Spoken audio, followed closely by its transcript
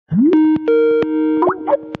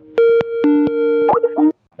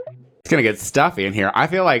gonna get stuffy in here. I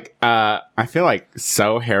feel like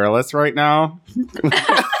so hairless right now.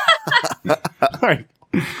 Like,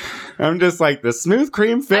 I'm just like the smooth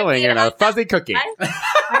cream filling in a fuzzy cookie.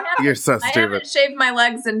 You're so stupid. I haven't shaved my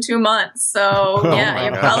legs in 2 months, so yeah,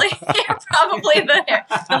 you're probably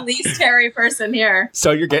the least hairy person here.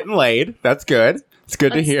 So you're getting laid. That's good. It's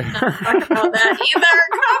good to hear. Not talk about that either.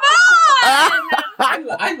 Come on.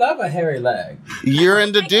 I love a hairy leg. You're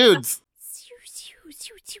into dudes.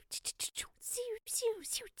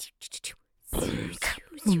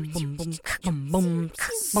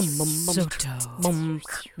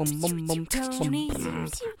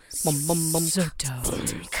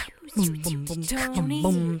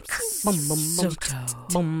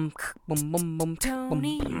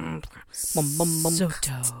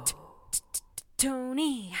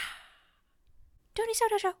 Tony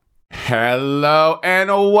Soto Show. Hello and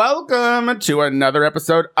welcome to another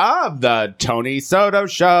episode of the Tony Soto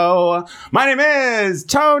Show. My name is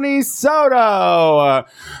Tony Soto.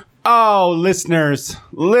 Oh, listeners,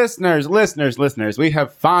 we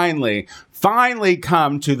have finally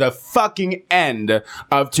come to the fucking end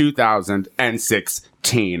of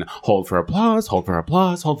 2016. Hold for applause.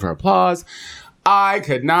 I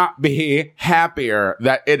could not be happier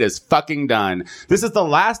that it is fucking done. This is the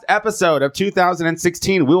last episode of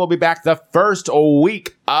 2016. We will be back the first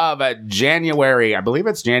week of January. I believe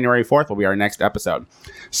it's January 4th will be our next episode.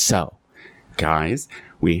 So, guys,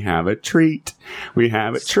 we have a treat.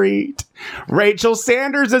 Rachel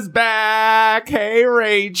Sanders is back. Hey,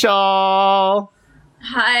 Rachel.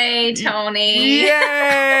 Hi, Tony.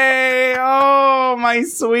 Yay! Oh, my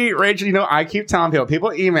sweet Rachel. You know, I keep telling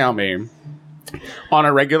people email me on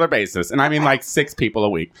a regular basis. And I mean like 6 people a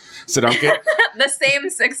week. So don't get... The same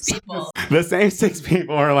 6 people. The same 6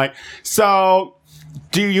 people are like, so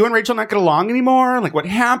do you and Rachel not get along anymore? Like, what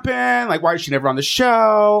happened? Like, why is she never on the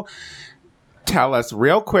show? Tell us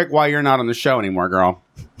real quick why you're not on the show anymore, girl.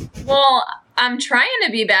 Well, I'm trying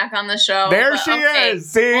to be back on the show. There she is.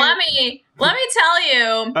 See? Let me tell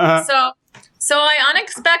you. So I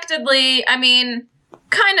unexpectedly,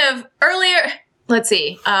 kind of earlier... Let's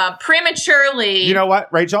see. Prematurely. You know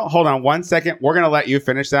what, Rachel? Hold on 1 second. We're going to let you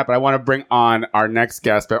finish that, but I want to bring on our next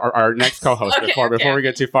guest, or our next co-host before we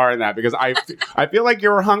get too far in that, because I feel like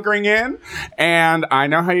you're hunkering in, and I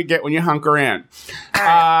know how you get when you hunker in.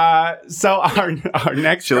 So our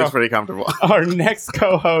next... She looks pretty comfortable. Our next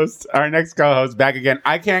co-host back again.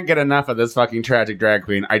 I can't get enough of this fucking tragic drag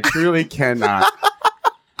queen. I truly cannot.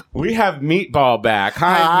 We have Meatball back.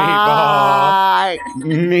 Hi,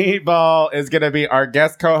 Meatball. Meatball is going to be our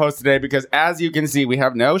guest co-host today because, as you can see, we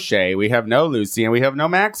have no Shay, we have no Lucy, and we have no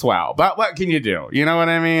Maxwell. But what can you do? You know what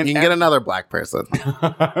I mean? You can get another black person.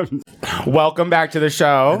 Welcome back to the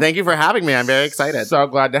show. Thank you for having me. I'm very excited. So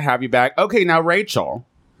glad to have you back. Okay, now, Rachel.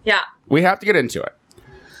 Yeah. We have to get into it.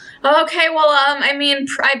 Okay, well,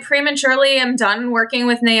 I prematurely am done working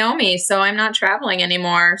with Naomi, so I'm not traveling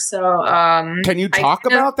anymore. So, can you talk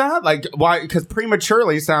about that? Like, why? Because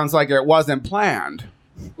prematurely sounds like it wasn't planned.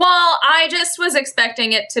 Well, I just was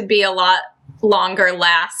expecting it to be a lot longer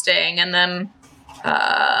lasting, and then,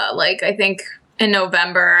 I think in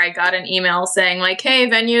November, I got an email saying, like, hey,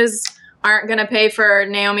 venues aren't going to pay for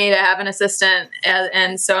Naomi to have an assistant,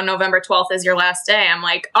 and so November 12th is your last day. I'm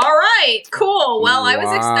like, all right, cool. Well, I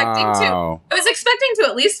was expecting to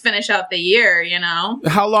at least finish out the year, you know?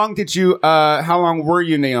 How long were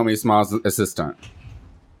you Naomi Small's assistant?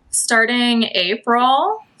 Starting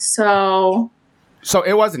April, so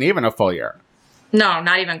it wasn't even a full year. No,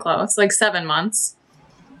 not even close. Like 7 months.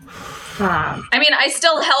 I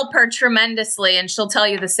still help her tremendously, and she'll tell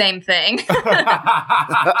you the same thing.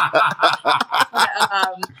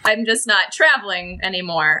 I'm just not traveling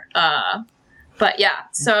anymore. But yeah,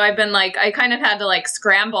 so I've been I kind of had to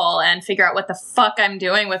scramble and figure out what the fuck I'm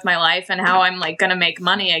doing with my life and how I'm gonna make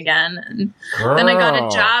money again. And then I got a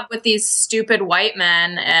job with these stupid white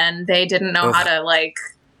men, and they didn't know how to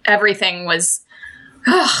everything was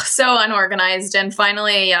so unorganized. And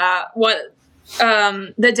finally,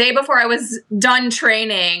 the day before I was done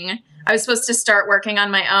training, I was supposed to start working on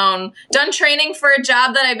my own. Done training for a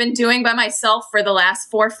job that I've been doing by myself for the last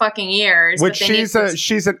 4 fucking years. Which she's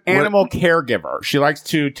an animal caregiver. She likes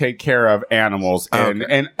to take care of animals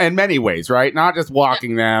in many ways, right? Not just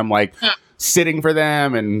walking them, sitting for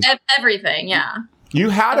them and everything. Yeah. You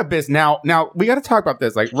had a business. Now we got to talk about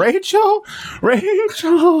this. Rachel,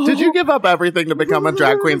 did you give up everything to become a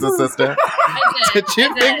drag queen's assistant? I did. Did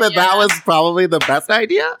you think that was probably the best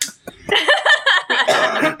idea?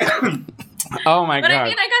 Oh my god! But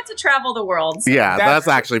I got to travel the world. So. Yeah, that's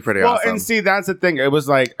actually pretty awesome. Well, and see, that's the thing. It was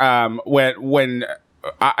when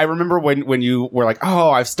I remember when you were like, oh,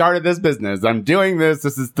 I've started this business. I'm doing this.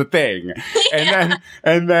 This is the thing.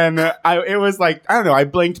 And then it was like, I don't know, I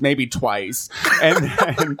blinked maybe twice. And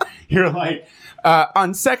then you're like,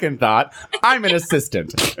 on second thought, I'm an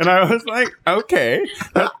assistant. And I was like, okay,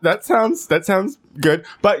 that sounds good.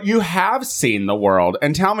 But you have seen the world,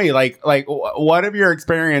 and tell me, like, what have your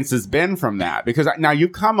experiences been from that? Because now you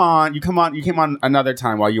came on another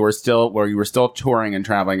time where you were still touring and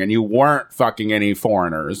traveling, and you weren't fucking any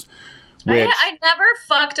foreigners. I never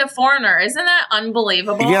fucked a foreigner. Isn't that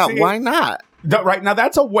unbelievable? Yeah, why not? Right now,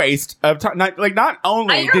 that's a waste of time. Not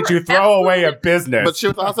only did you throw away a business, but she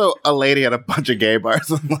was also a lady at a bunch of gay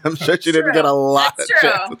bars. I'm sure she didn't get a lot of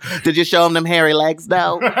chances. Did you show them hairy legs,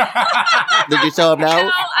 though? Did you show them no?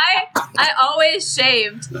 No, I always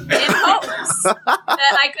shaved in hopes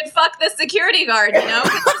that I could fuck the security guard, because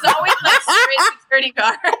there's always like straight security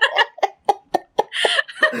guard.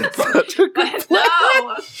 Such a good plan.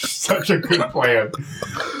 No. Such a good plan.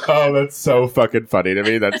 Oh, that's so fucking funny to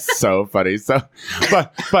me. That's so funny. So,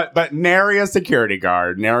 but nary a security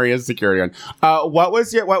guard. What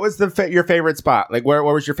was your favorite spot? Like, where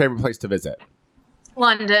was your favorite place to visit?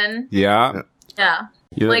 London. Yeah. Yeah.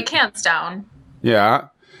 Like hands down. Yeah.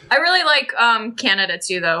 I really like Canada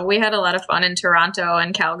too, though. We had a lot of fun in Toronto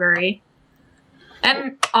and Calgary.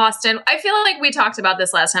 And Austin. I feel like we talked about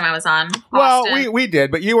this last time I was on. Austin. Well, we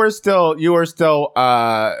did, but you were still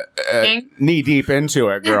knee deep into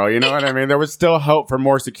it, girl. You know what I mean? There was still hope for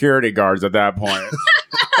more security guards at that point.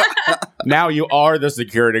 Now you are the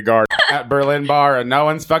security guard at Berlin Bar, and no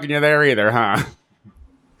one's fucking you there either, huh?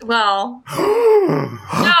 Well, no.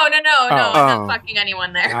 I'm not fucking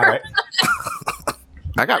anyone there. All right.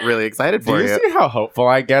 I got really excited for you. Do you see how hopeful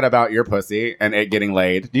I get about your pussy and it getting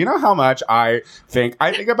laid? Do you know how much I think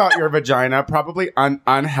about your vagina probably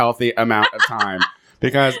unhealthy amount of time?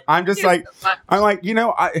 Because I'm just like,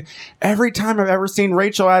 every time I've ever seen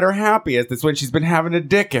Rachel at her happiest, it's when she's been having a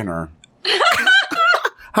dick in her.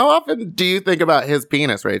 How often do you think about his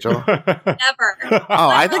penis, Rachel? Never. Oh,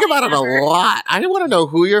 I think about it a lot. I want to know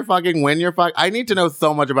who you're fucking, when you're fucking. I need to know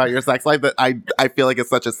so much about your sex life that I feel like it's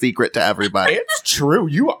such a secret to everybody. It's true.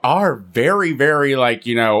 You are very, very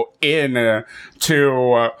into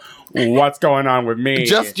what's going on with me.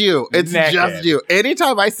 Just you. It's naked. Just you.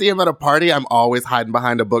 Anytime I see him at a party, I'm always hiding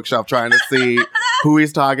behind a bookshelf trying to see who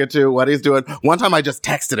he's talking to, what he's doing. One time I just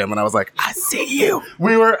texted him and I was like, I see you.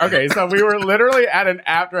 We were literally at an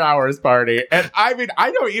after hours party. And I mean,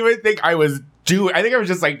 I don't even think I was I think I was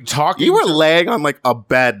just like talking. You were laying on like a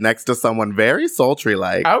bed next to someone very sultry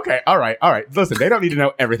like. Okay. All right. Listen, they don't need to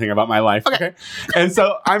know everything about my life. Okay. And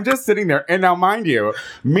so I'm just sitting there. And now, mind you,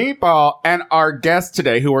 Meatball and our guest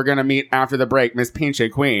today, who we're going to meet after the break, Miss Pinche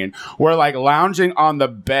Queen, were like lounging on the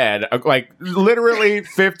bed, like literally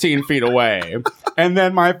 15 feet away. And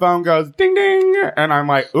then my phone goes ding ding. And I'm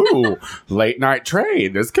like, ooh, late night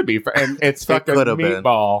trade. This could be fun. And it's fucking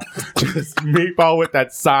Meatball. Just Meatball with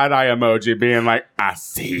that side eye emoji being like, I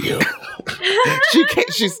see you.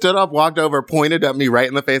 She stood up, walked over, pointed at me right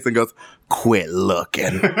in the face and goes, quit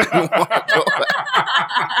looking.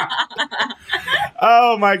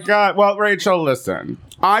 Oh my God. Well, Rachel, listen,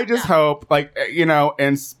 I just hope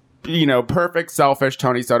in perfect selfish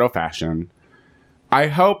Tony Soto fashion, I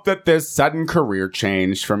hope that this sudden career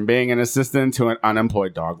change from being an assistant to an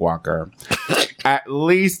unemployed dog walker at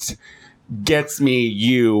least gets me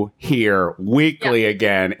you here weekly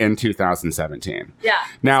again in 2017. Yeah.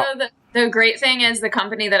 Now, so the great thing is the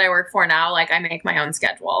company that I work for now, like I make my own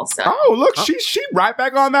schedule. So look, she right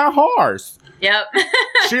back on that horse. Yep.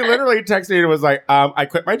 She literally texted me and was like, I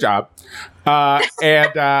quit my job.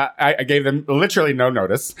 And I gave them literally no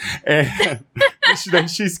notice. And then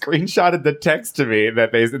she screenshotted the text to me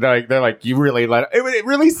that they're like, you really it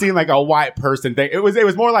really seemed like a white person thing. It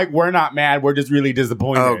was more like, we're not mad, we're just really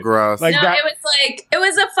disappointed. Oh, gross. It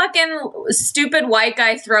was a fucking stupid white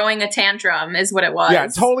guy throwing a tantrum is what it was. Yeah,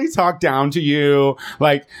 totally talked down to you.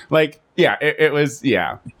 It was,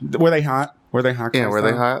 yeah. Were they hot? Yeah, were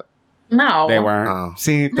they hot? No. They weren't. Oh.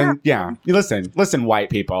 See, then, yeah. Listen, white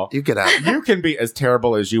people. You get out. You can be as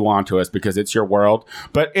terrible as you want to us because it's your world,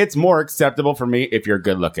 but it's more acceptable for me if you're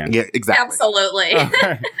good looking. Yeah, exactly. Absolutely.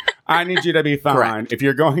 Okay. I need you to be fine. Correct. If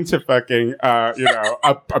you're going to fucking,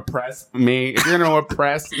 oppress me, if you're going to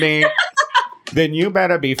oppress me, then you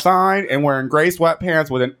better be fine and wearing gray sweatpants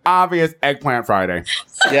with an obvious eggplant Friday.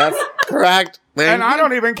 Yes, correct. I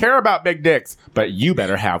don't even care about big dicks, but you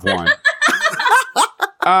better have one.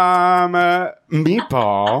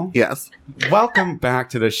 Meatball, Yes. welcome back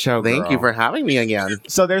to the show. Thank girl. you for having me again.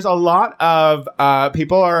 So there's a lot of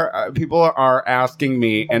people are asking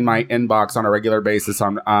me in my inbox on a regular basis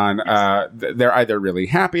they're either really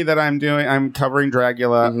happy that I'm covering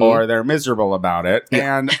Dragula or they're miserable about it.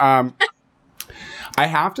 Yeah. And I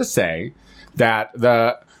have to say that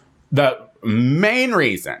the main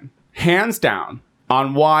reason, hands down,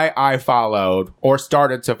 on why I followed or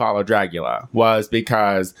started to follow Dragula was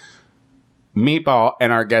because Meatball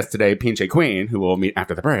and our guest today, Pinche Queen, who we'll meet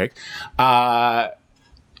after the break,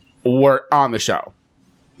 were on the show.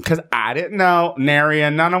 Because I didn't know Nary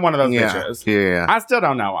and none of one of those bitches. Yeah. I still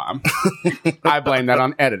don't know them. I blame that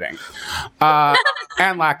on editing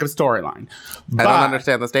and lack of storyline. I don't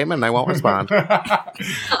understand the statement and I won't respond.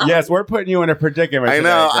 Yes, we're putting you in a predicament. I today,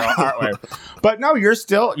 know. girl, aren't we? But no, you're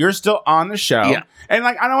still on the show. Yeah. And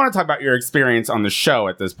like, I don't want to talk about your experience on the show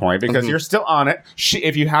at this point because you're still on it.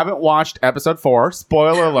 If you haven't watched episode 4,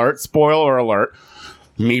 spoiler alert,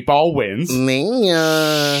 Meatball wins.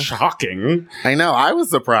 Yeah. Shocking. I know. I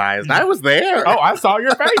was surprised. I was there. Oh, I saw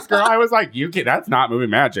your face, girl. I was like, that's not movie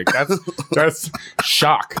magic. That's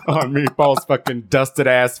shock on Meatball's fucking dusted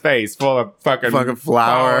ass face full of fucking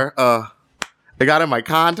flour. It got in my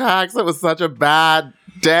contacts. It was such a bad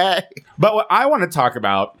day. But what I want to talk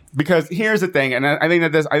about, because here's the thing, and I think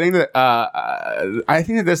that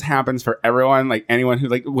this happens for everyone, like anyone who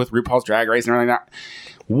like with RuPaul's Drag Race and everything like that.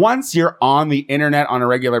 Once you're on the internet on a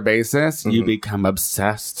regular basis, you become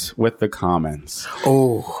obsessed with the comments.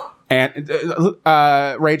 Oh. And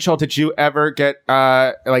Rachel, did you ever get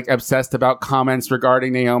like obsessed about comments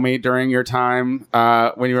regarding Naomi during your time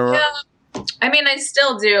when you were? Yeah. I mean, I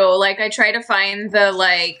still do. Like, I try to find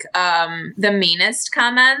the meanest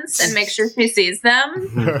comments and make sure she sees them. I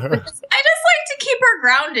just like to keep her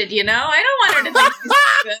grounded, you know? I don't want her to think she's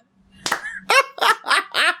good.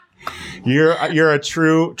 You're a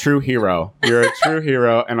true hero. You're a true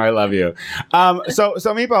hero, and I love you. So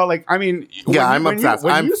Meatball, like, I mean, I'm obsessed.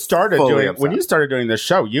 When you started doing this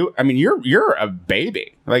show, you're a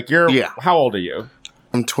baby. Like, how old are you?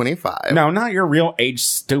 I'm 25. No, not your real age,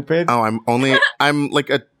 stupid. Oh, I'm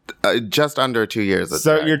like just under 2 years.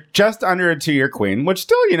 So you're just under a 2-year queen, which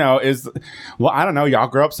still, is, well, I don't know. Y'all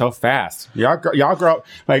grow up so fast. Y'all grow up,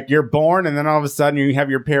 like, you're born and then all of a sudden you have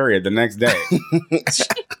your period the next day.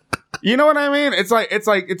 You know what I mean? It's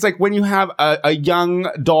like when you have a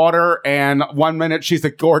young daughter and 1 minute she's a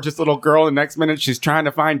gorgeous little girl and the next minute she's trying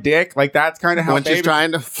to find dick. Like, that's kind of how when she's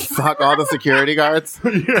trying to fuck all the security guards.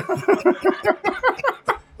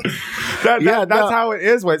 That's how it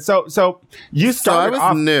is. So you started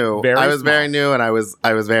off new. I was very new, and I was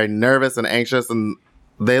very nervous and anxious, and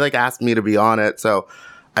they like asked me to be on it. So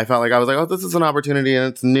I felt like I was like, oh, this is an opportunity,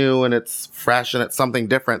 and it's new, and it's fresh, and it's something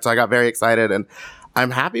different. So I got very excited, and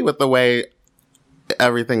I'm happy with the way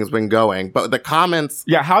everything's been going. But the comments,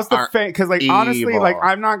 how's the fame? Because like honestly, evil. like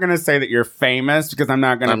I'm not gonna say that you're famous because I'm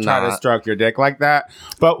not gonna try to stroke your dick like that.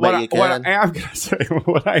 But what I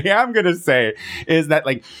am gonna say is that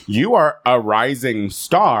like you are a rising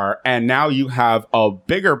star, and now you have a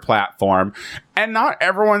bigger platform. And not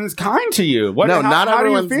everyone's kind to you. How do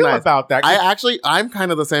you feel about that? I'm kind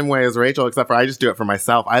of the same way as Rachel, except for I just do it for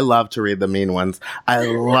myself. I love to read the mean ones. I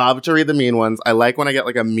like when I get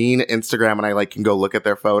like a mean Instagram and I like can go look at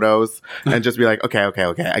their photos and just be like, okay, I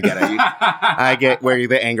get it. I get where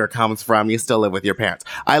the anger comes from. You still live with your parents.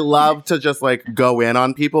 I love to just like go in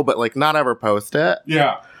on people, but like not ever post it.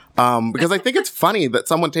 Yeah. Because I think it's funny that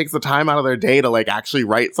someone takes the time out of their day to like actually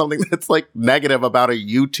write something that's like negative about a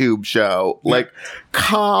YouTube show. Like,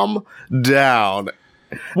 calm down.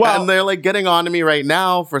 Well, and they're like getting on to me right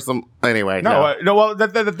now for some. Anyway, no. Well,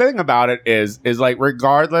 the thing about it is like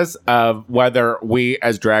regardless of whether we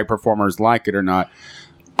as drag performers like it or not,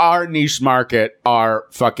 our niche market are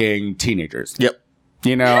fucking teenagers. Yep.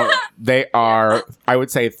 They are, I would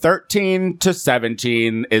say 13 to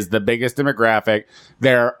 17 is the biggest demographic.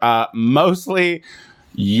 They're mostly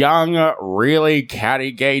young, really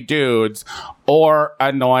catty gay dudes or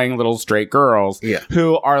annoying little straight girls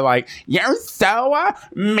who are like, you're so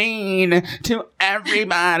mean to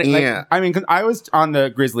everybody. Yeah. I mean, because I was on the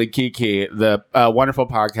Grizzly Kiki, the wonderful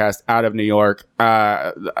podcast out of New York,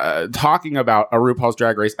 talking about a RuPaul's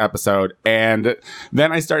Drag Race episode. And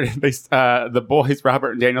then I started, the boys,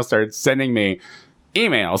 Robert and Daniel, started sending me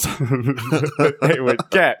emails that they would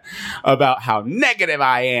get about how negative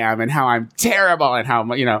I am and how I'm terrible and how,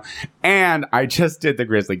 and I just did the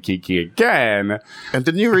Grizzly Kiki again. And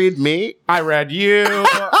didn't you read me? I read you.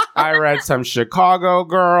 I read some Chicago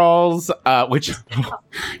Girls, which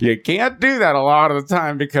you can't do that a lot of the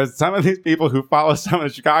time because some of these people who follow some of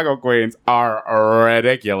the Chicago queens are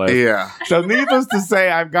ridiculous. Yeah. So needless to say,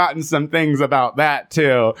 I've gotten some things about that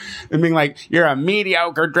too. I mean, like, you're a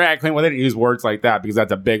mediocre drag queen. Well, they didn't use words like that because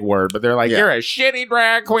that's a big word, but they're like, Yeah. you're a shitty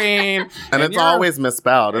drag queen. And it's you're- always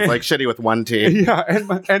misspelled. It's like shitty with one T. Yeah.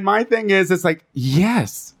 And my thing is, it's like,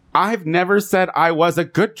 yes, I've never said I was a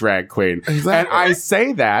good drag queen. Exactly. And I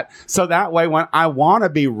say that so that way when I want to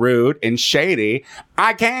be rude and shady,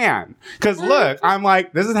 I can. Because look, I'm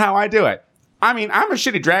like, this is how I do it. I mean, I'm a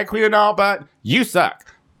shitty drag queen and all, but you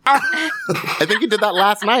suck. I think you did that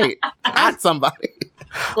last night at somebody.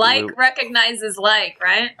 Like recognizes like,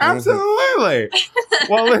 right? Absolutely.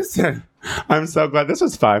 Well, listen, I'm so glad this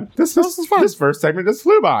was fun. This was fun. This first segment just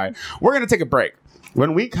flew by. We're going to take a break.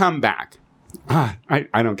 When we come back, I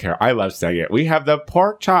don't care. I love saying it. We have the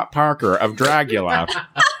Pork Chop Parker of Dragula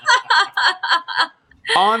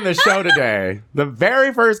on the show today. The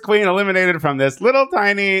very first queen eliminated from this little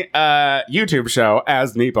tiny YouTube show,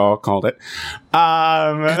 as Meatball called it.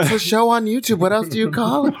 It's a show on YouTube. What else do you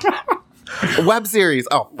call it? A web series.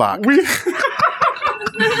 Oh, fuck. We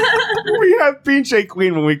have Pinche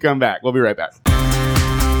Queen when we come back. We'll be right back.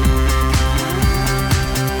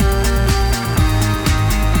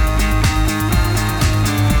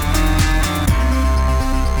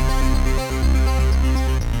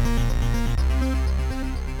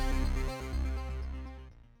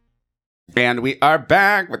 And we are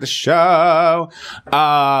back with the show.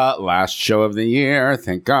 Last show of the year.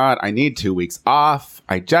 Thank God. I need 2 weeks off.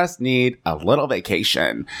 I just need a little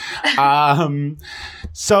vacation.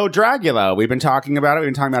 So Dragula, we've been talking about it. We've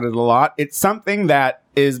been talking about it a lot. It's something that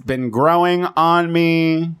has been growing on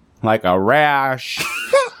me like a rash.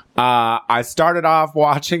 I started off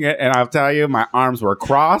watching it, and I'll tell you, my arms were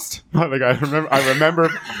crossed. Like I remember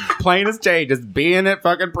plain as day, just being at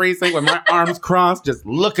fucking precinct with my arms crossed, just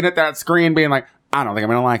looking at that screen, being like, I don't think I'm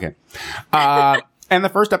gonna like it. And the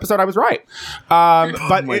first episode, I was right.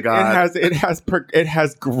 But my it God.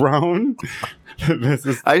 has grown. This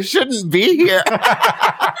is I shouldn't be here. I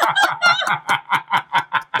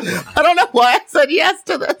don't know why I said yes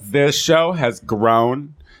to this. this show has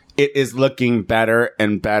grown. It is looking better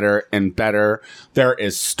and better and better. There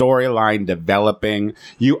is storyline developing.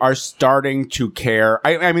 You are starting to care.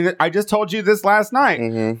 I mean, I just told you this last night,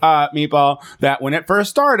 Meatball, that when it first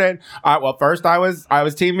started, first I was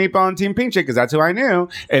Team Meatball and Team Pinche because that's who I knew.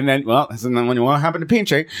 And then, what happened to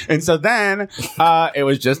Pinche? And so then, it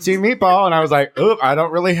was just Team Meatball, and I was like, oop, I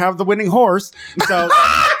don't really have the winning horse. So.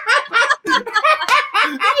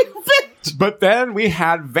 But then we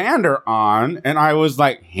had Vander on, and I was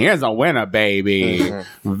like, here's a winner, baby.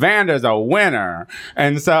 Vander's a winner.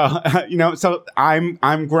 And so, so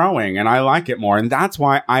I'm growing, and I like it more. And that's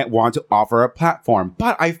why I want to offer a platform.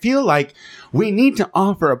 But I feel like we need to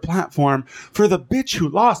offer a platform for the bitch who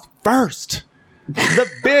lost first. The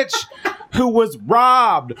bitch who was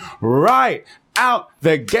robbed right out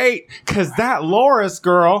the gate, because that Loris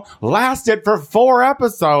girl lasted for 4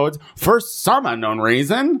 episodes for some unknown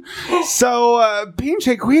reason. So,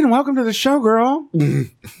 Pinche Queen, welcome to the show, girl.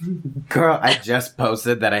 Girl, I just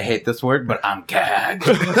posted that I hate this word, but I'm gagged.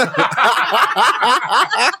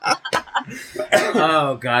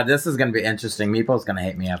 Oh, God, this is going to be interesting. Meeple's going to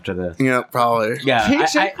hate me after this. Yeah, probably. Yeah,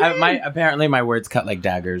 Pinche apparently my words cut like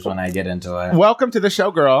daggers when I get into it. Welcome to the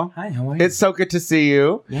show, girl. Hi, how are you? It's so good to see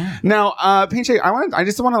you. Yeah. Now, Pinche, I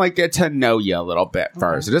just want to get to know you a little bit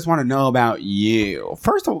first. I just want to know about you.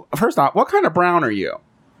 First off, what kind of brown are you?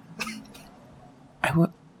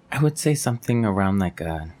 I would say something around like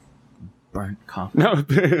a burnt coffee. No,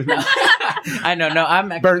 I know, no, I'm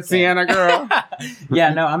Mexican. burnt sienna girl.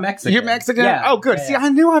 Yeah, no, I'm Mexican. You're Mexican? Yeah, Oh, good. yeah, See, yeah. I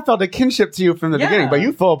knew I felt a kinship to you from the Yeah. beginning, but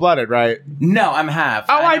you full-blooded, right? No, I'm half.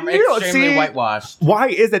 Oh, I I'm knew it. extremely See? whitewashed. Why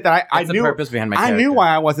is it that I That's the knew purpose behind my I knew character. why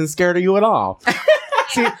I wasn't scared of you at all.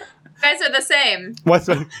 See, You guys are the same.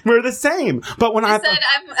 we're the same. But when You I said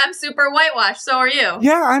I'm super whitewashed. So are you.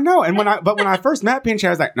 yeah, I know. And when I first met Pinche, I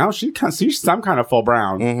was like, no, she's some kind of full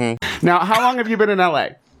brown. Now, how long have you been in LA?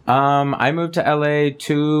 I moved to LA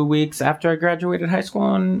 2 weeks after I graduated high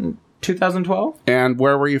school in 2012. And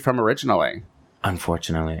where were you from originally?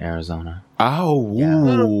 Unfortunately, Arizona. Oh,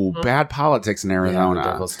 ooh, bad politics in Yeah, Arizona.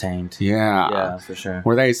 the Devil's Taint. Yeah. Yeah, for sure.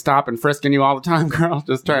 Were they stopping frisking you all the time, girl?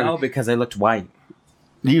 Just trying No, because I looked white.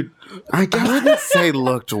 to. I wouldn't say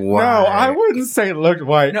looked white. No, I wouldn't say looked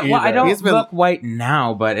white. No, well, I either. don't He's been- look white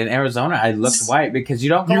now, but in Arizona, I looked white because you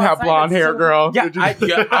don't. Go You have outside, blonde it's hair, so- girl. Yeah, Did you-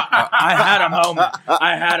 I had a moment.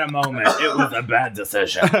 I had a moment. It was a bad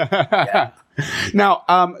decision.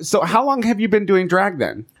 Now, so how long have you been doing drag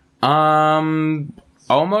then?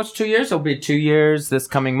 almost 2 years. It'll be 2 years this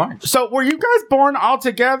coming March. So were you guys born all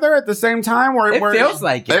together at the same time? It feels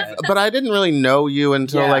like it. But I didn't really know you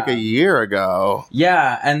until Yeah. like a year ago.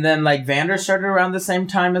 Yeah, and then like Vander started around the same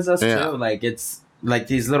time as us Yeah. too. Like it's like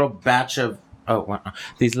these little batch of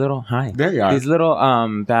these little There you are. these little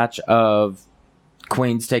batch of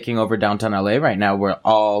queens taking over downtown LA right now. We're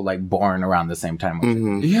all like born around the same time.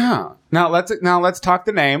 Mhm. Yeah. Now let's talk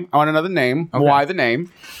the name. I want to know the name. Okay. Why the name?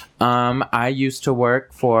 I used to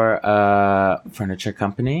work for a furniture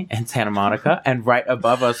company in Santa Monica, and right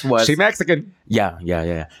above us was She Mexican. Yeah.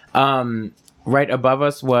 Right above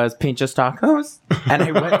us was Pinchos Tacos, and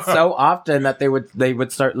I went so often that they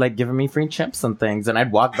would start like giving me free chips and things, and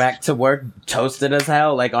I'd walk back to work toasted as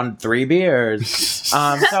hell, like on 3 beers. So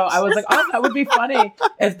I was like, oh, that would be funny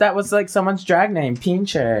if that was like someone's drag name,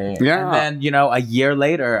 Pinche. Yeah. And then a year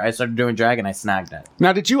later, I started doing drag, and I snagged it.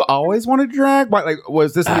 Now, did you always want to drag? What, like,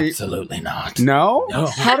 was this Absolutely not. No? No.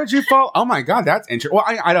 How did you fall? Oh my god, that's interesting. Well,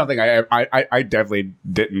 I don't think I definitely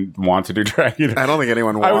didn't want to do drag either. I don't think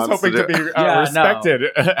anyone wants I was hoping to do be it. Yeah, respected,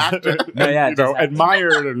 No, yeah, and,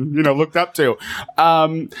 admired, and looked up to.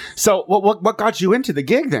 So, what got you into the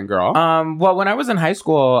gig then, girl? Well, when I was in high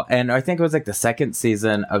school, and I think it was like the second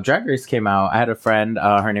season of Drag Race came out, I had a friend.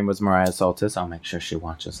 Her name was Mariah Soltis. I'll make sure she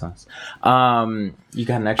watches us. You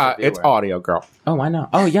got an extra viewer. It's audio, girl. Oh, I know.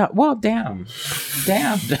 Oh, yeah. Well, damn.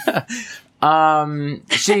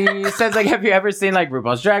 She said, like, have you ever seen like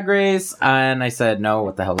RuPaul's Drag Race? And I said, no,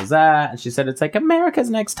 what the hell is that? And she said, it's like America's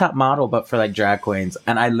Next Top Model, but for like drag queens.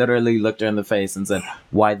 And I literally looked her in the face and said,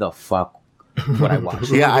 why the fuck would I watch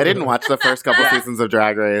it? Yeah, I didn't watch the first couple seasons of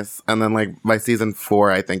Drag Race, and then like by season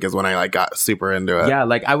 4, I think is when I like got super into it. Yeah,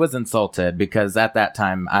 like I was insulted because at that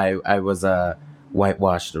time I was a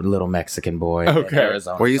whitewashed little Mexican boy in Okay.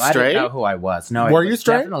 Arizona. Were you So I straight? didn't know who I was. No, I Were you was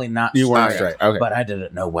straight? Definitely not. You weren't straight. Okay. But I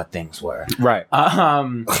didn't know what things were. Right.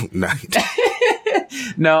 Nice.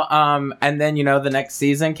 No, and then the next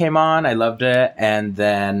season came on. I loved it, and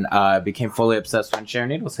then became fully obsessed when Sharon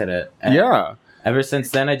Needles hit it. And Yeah. ever since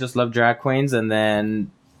then, I just love drag queens. And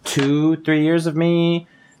then 2-3 years of me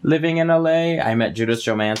living in LA, I met Judith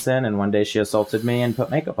Jomanson, and one day she assaulted me and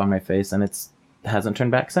put makeup on my face, and hasn't turned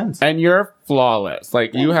back since. And you're flawless.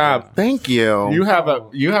 Like you have. Thank you. You have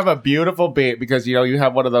a beautiful beat because you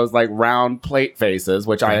have one of those like round plate faces,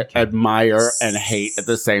 which I admire and hate at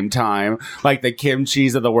the same time. Like the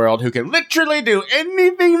kimchis of the world who can literally do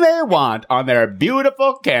anything they want on their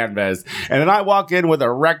beautiful canvas. And then I walk in with a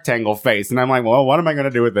rectangle face and I'm like, well, what am I going to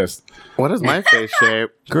do with this? What is my face shape?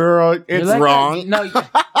 Girl, You're it's like wrong. No,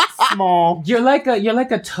 small. you're like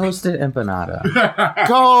a toasted empanada.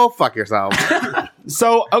 Go fuck yourself.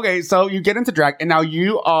 So, okay, so you get into drag and now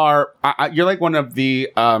you are, you're like one of the,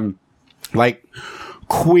 like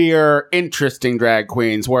queer, interesting drag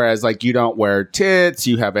queens, whereas like you don't wear tits,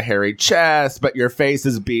 you have a hairy chest, but your face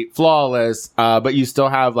is beat flawless, but you still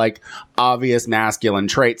have like obvious masculine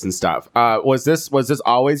traits and stuff. Was this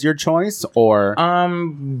always your choice or?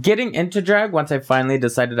 Getting into drag, once I finally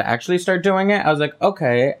decided to actually start doing it, I was like,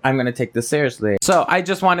 okay, I'm going to take this seriously. So I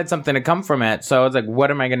just wanted something to come from it. So I was like,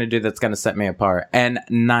 what am I going to do that's going to set me apart? And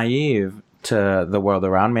naive to the world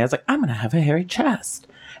around me, I was like, I'm going to have a hairy chest.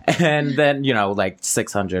 And then, like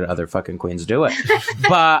 600 other fucking queens do it.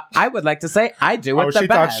 But I would like to say I do it the she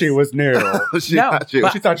best. thought she was new. She No, got you.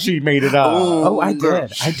 but- She thought she made it up. Ooh. Oh, I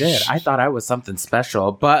did. I thought I was something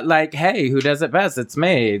special. But like, hey, who does it best? It's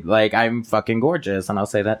me. Like, I'm fucking gorgeous. And I'll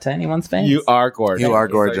say that to anyone's face. You are gorgeous. You are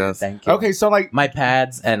gorgeous. Thank you. Okay, so like, My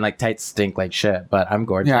pads and like tights stink like shit, but I'm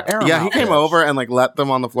gorgeous. yeah, Aaron Yeah, he came over and like let them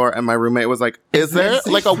on the floor, and my roommate was like, "Is there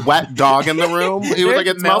like a wet dog in the room?" He was like,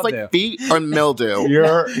 "It smells Mildew. like feet or mildew."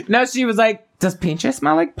 You're No, she was like, does Pinche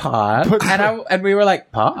smell like pot? And we were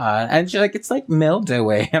like, pot? And she's like, it's like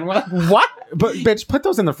mildewy. And we're like, what? But bitch, put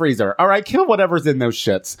those in the freezer. All right, kill whatever's in those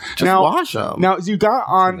shits. Just wash them. Now you got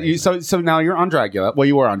on. So now you're on Dragula. Well,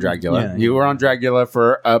 you were on Dragula. Yeah, you were on Dragula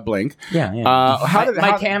for Blink. Yeah, yeah.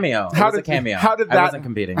 How cameo. How It was a cameo. How did that? I wasn't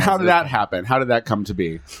competing. How did that happen? How did that come to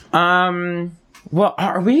be? Well,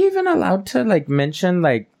 are we even allowed to like mention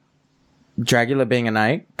like Dragula being a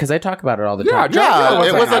night? Because I talk about it all the time. Yeah,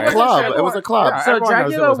 it was a night. club. It was a club. Yeah, So everyone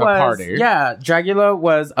knows Dragula it was a party. Yeah, Dragula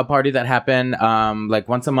was a party that happened like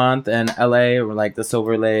once a month in LA or like the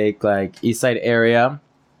Silver Lake, like East Side area.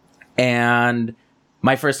 And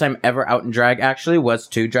my first time ever out in drag actually was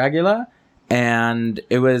to Dragula. And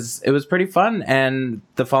it was pretty fun. And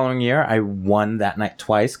the following year I won that night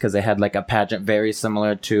twice because they had like a pageant very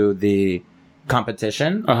similar to the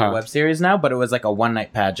competition web series now, but it was like a one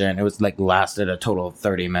night pageant. It was like lasted a total of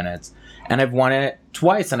 30 minutes. And I've won it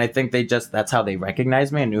twice, and I think that's how they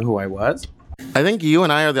recognized me and knew who I was. I think you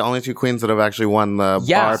and I are the only two queens that have actually won the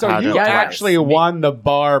bar So pageant. you Yeah, actually won the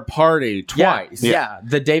bar party twice. Yeah.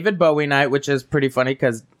 The David Bowie night, which is pretty funny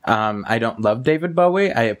because I don't love David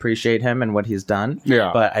Bowie. I appreciate him and what he's done.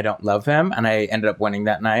 Yeah. But I don't love him. And I ended up winning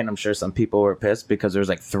that night. And I'm sure some people were pissed because there was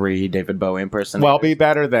like 3 David Bowie impersonators. Well, be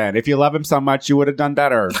better then. If you love him so much, you would have done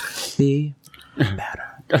better. Be better.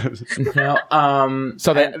 No,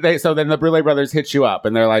 So so then the Brule brothers hit you up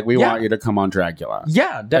and they're like, "We Yeah. want you to come on Dragula."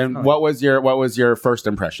 yeah, definitely. And what was your first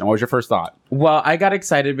impression? What was your first thought? Well, I got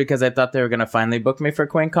excited because I thought they were going to finally book me for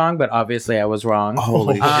Queen Kong, but obviously I was wrong.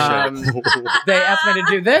 Holy shit. They asked me to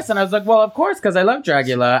do this, and I was like, well, of course, because I love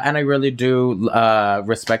Dragula, and I really do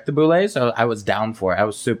respect the Boulets, so I was down for it. I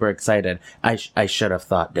was super excited. I should have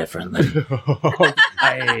thought differently.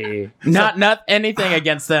 Not anything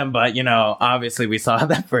against them, but, obviously we saw how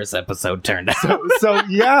that first episode turned out. So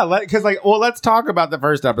yeah, let's talk about the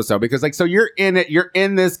first episode because so you're in it, you're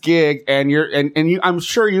in this gig, and I'm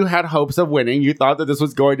sure you had hopes of winning. You thought that this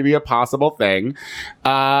was going to be a possible thing.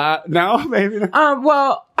 No, maybe not.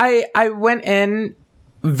 Well, I went in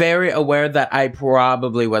very aware that I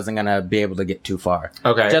probably wasn't going to be able to get too far.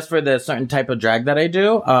 Okay. Just for the certain type of drag that I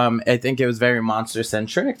do. I think it was very monster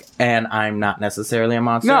centric, and I'm not necessarily a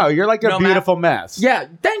monster. No, you're like a No beautiful mess. Yeah,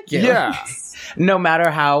 thank you. Yeah. No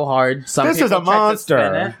matter how hard some This people is a try to spin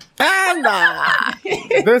monster. it. I'm not.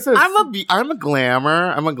 This is I'm a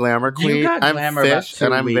glamour. I'm a glamour queen. You got I'm glamour about fish, 2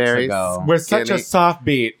 and I'm weeks very ago. with such a skinny. soft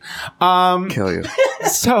beat. Kill you.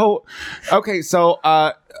 So okay, so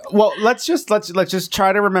well, let's just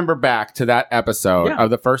try to remember back to that episode Yeah. of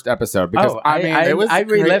the first episode because Oh, I mean I It was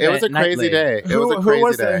relive it was a it crazy nightly. day. It was a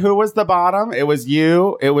crazy day. Who was the bottom? It was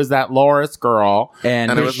you. It was that Loris girl.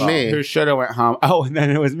 And And it was Meatball. me. Who should have went home? Oh, and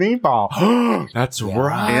then it was Meatball. That's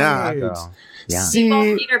right. Yeah. Girl. Yeah. See,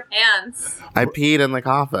 Both Peter Pants. I peed in the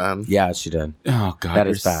coffin. Yeah, she did. oh god, That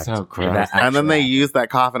you're is fact. so gross. That And then they actually used that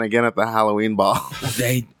coffin again at the Halloween ball.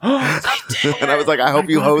 They And I was like, I hope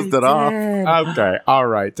you hosed it off. Okay, all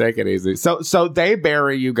right, take it easy. So they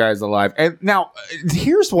bury you guys alive, and now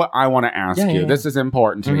here's what I want to ask Yeah, you. yeah. This is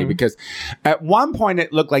important to me Mhm. because at one point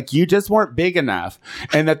it looked like you just weren't big enough,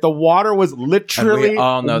 and that the water was literally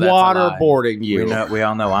all know that's a lie. waterboarding you. we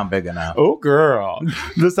all know I'm big enough. Oh, girl.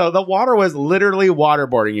 So the water was literally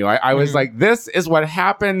waterboarding you. I was like, this is what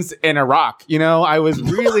happens in Iraq. I was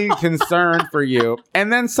really concerned for you.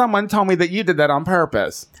 And then someone told me that you did that on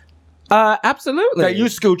purpose. Absolutely. That you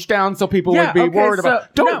scooched down so people Yeah, would be okay, worried so-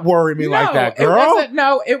 about. Don't worry me like that, It girl.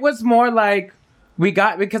 wasn't, it was more like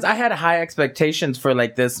because I had high expectations for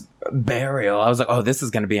like this burial. I was like, oh, this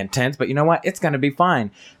is going to be intense, but you know what? It's going to be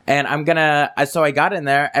fine. And so I got in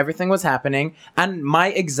there, everything was happening, and my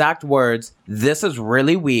exact words, this is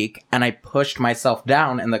really weak, and I pushed myself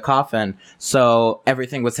down in the coffin, so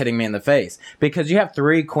everything was hitting me in the face. Because you have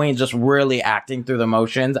 3 queens just really acting through the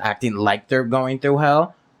motions, acting like they're going through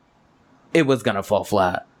hell, it was going to fall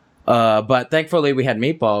flat. But thankfully we had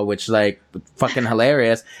Meatball, which fucking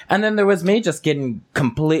hilarious. And then there was me just getting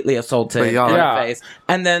completely assaulted But in y'all- the Yeah. face.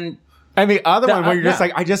 And then And the other one where you're just yeah.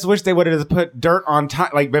 like, I just wish they would have just put dirt on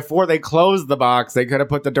top. Like before they closed the box, they could have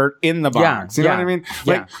put the dirt in the box. You know yeah, what I mean?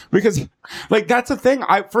 yeah. Because that's the thing.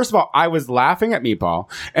 First of all, I was laughing at Meatball,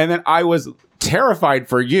 and then I was terrified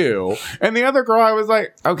for you. And the other girl, I was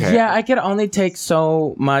like, okay. yeah, I could only take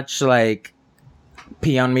so much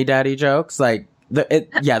pee on me daddy jokes.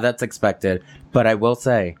 That's expected. But I will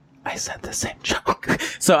say, I said the same joke.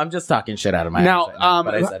 So I'm just talking shit out of my Now, ass right now,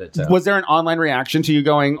 but I said it too. was there an online reaction to you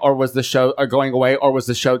going, or was the show going away, or was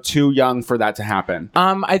the show too young for that to happen?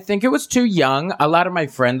 I think it was too young. A lot of my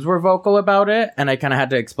friends were vocal about it, and I kind of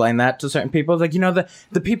had to explain that to certain people. Like,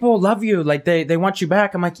 the people love you. Like, they want you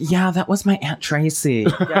back. I'm like, yeah, that was my Aunt Tracy.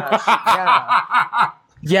 Yeah.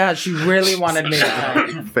 Yeah, she really wanted me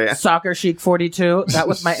back. Fan. Soccer Chic 42. That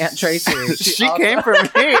was my Aunt Tracy. She also- came for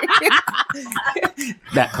me.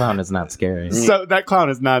 That clown is not scary. So that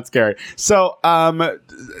clown is not scary. So,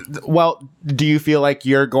 well, do you feel like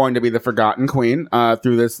you're going to be the forgotten queen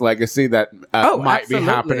through this legacy that might be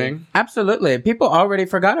happening? Absolutely. People already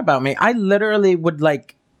forgot about me. I literally would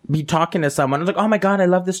be talking to someone. I was like, oh my God, I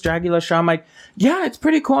love this Dragula show. I'm like, yeah, it's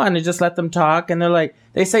pretty cool. And I just let them talk. And they're like,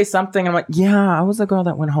 they say something. I'm like, yeah, I was the girl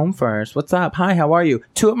that went home first. What's up? Hi, how are you?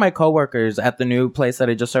 2 of my coworkers at the new place that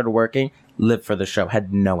I just started working lived for the show.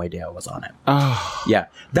 Had no idea I was on it. Oh. Yeah.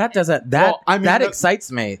 That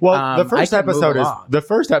excites me. Well, the first I can move episode is along. the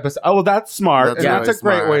first episode. Oh, well, that's smart. That's and that's a really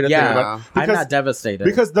great smart. way to Yeah. think about it. I'm Because- not devastated.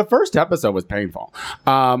 Because the first episode was painful.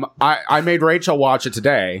 I made Rachel watch it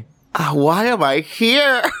today. Why am I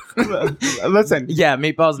here? Listen, Yeah,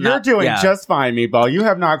 Meatball's you're not. doing yeah. just fine, Meatball. You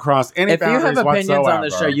have not crossed any If you boundaries have opinions whatsoever. on the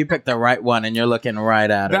show, you picked the right one, and you're looking right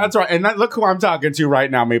at it. That's right. And look who I'm talking to right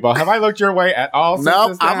now, Meatball. Have I looked your way at all? since Nope,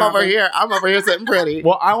 this I'm over happened? here. I'm over here sitting pretty.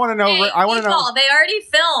 Well, I want to know. Hey, I want to know. Meatball, they already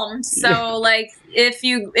filmed, so like if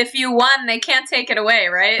you won, they can't take it away,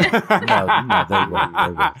 right? no, they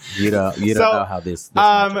won't. You don't So, know how this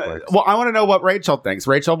magic works. Well, I want to know what Rachel thinks.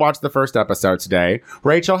 Rachel watched the first episode today.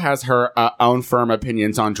 Rachel has her own firm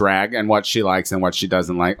opinions on drag and what she likes and what she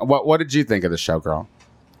doesn't like. What did you think of the show, girl?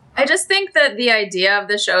 I just think that the idea of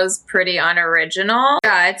the show is pretty unoriginal.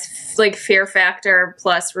 Yeah, it's like Fear Factor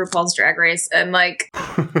plus RuPaul's Drag Race, and like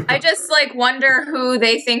I just like wonder who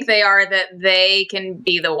they think they are that they can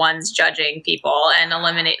be the ones judging people and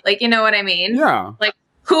eliminate. Like, you know what I mean? Yeah. Like,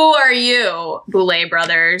 who are you, Boulay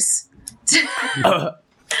Brothers?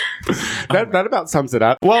 That about sums it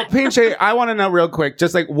up. Well, Pinche, I want to know real quick,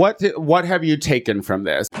 just like what have you taken from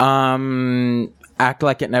this? Act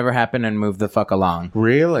like it never happened and move the fuck along.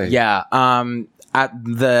 Really? Yeah. At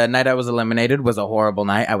the night I was eliminated was a horrible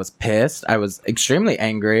night. I was pissed. I was extremely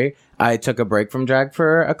angry. I took a break from drag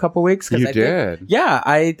for a couple weeks. You did? Yeah.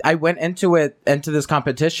 I went into this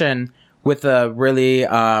competition with a really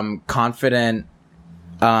confident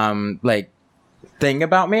like thing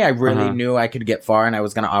about me. I really knew I could get far and I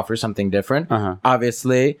was going to offer something different.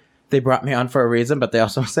 Obviously, they brought me on for a reason, but they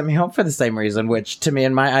also sent me home for the same reason, which to me,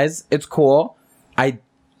 in my eyes, it's cool.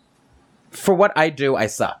 For what I do, I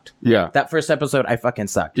sucked. Yeah. That first episode, I fucking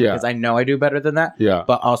sucked. Yeah. Because I know I do better than that. Yeah.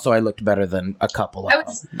 But also, I looked better than a couple of them.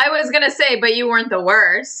 I was gonna say, but you weren't the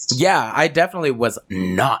worst. Yeah, I definitely was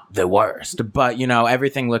not the worst. But, you know,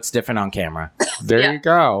 everything looks different on camera. There Yeah. you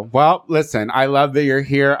go. Well, listen, I love that you're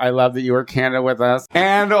here. I love that you were candid with us.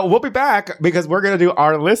 And we'll be back because we're going to do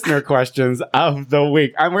our listener questions of the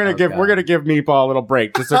week. We're going to give Meatball a little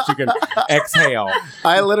break just so she can exhale.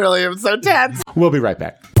 I literally am so tense. We'll be right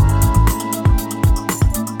back.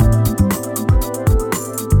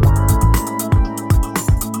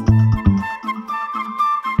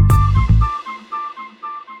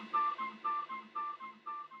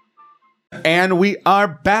 And we are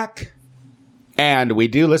back. And we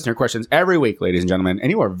do listener questions every week, ladies and gentlemen. And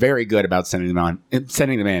you are very good about sending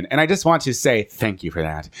them in. And I just want to say thank you for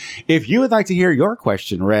that. If you would like to hear your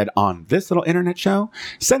question read on this little internet show,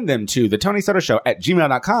 send them to the Tony Soto Show at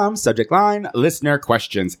gmail.com, subject line, listener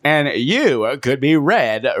questions. And you could be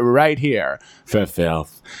read right here for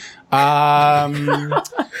filth.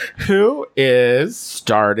 Who is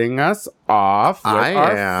starting us off with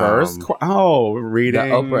our first reading?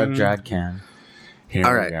 The Oprah of Drag Can. Here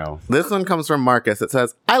All we right. go. This one comes from Marcus. It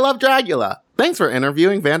says, I love Dragula. Thanks for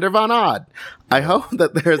interviewing Vander Von Odd. I hope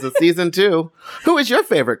that there's a season 2. Who is your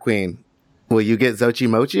favorite queen? Will you get Xochi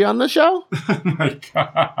Mochi on the show? Oh my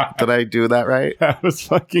God. Did I do that right? That was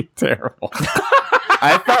fucking terrible.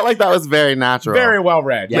 I felt like that was very natural. Very well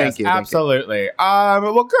read. Yes, Thank you. absolutely.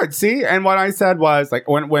 Well, good. See, and what I said was like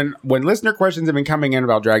when listener questions have been coming in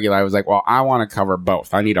about Dragula, I was like, well, I want to cover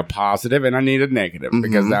both. I need a positive and I need a negative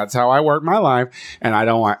because that's how I work my life, and I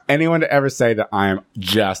don't want anyone to ever say that I'm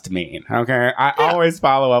just mean. Okay, I always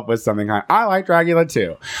follow up with something. I like Dragula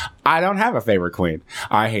too. I don't have a favorite queen.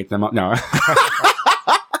 I hate them. No.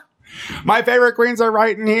 My favorite queens are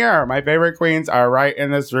right in here. My favorite queens are right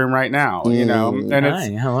in this room right now. You know, and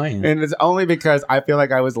Hi, how are you? and it's only because I feel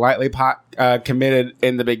like I was lightly committed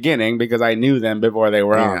in the beginning because I knew them before they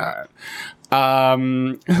were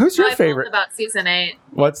on. Who's your I favorite? felt about season 8.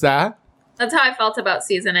 What's that? That's how I felt about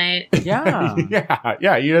season 8. Yeah.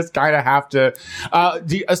 Yeah. You just kind of have to.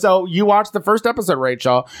 So you watched the first episode,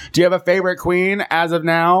 Rachel. Do you have a favorite queen as of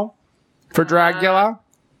now for Dragula?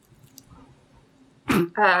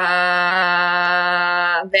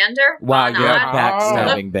 Vander? Wow, Von you're a Odd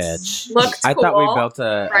backstabbing looks- bitch. looks I thought we cool, built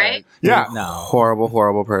a right? Yeah. No. Horrible,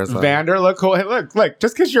 horrible person. Vander, look cool. Hey, look.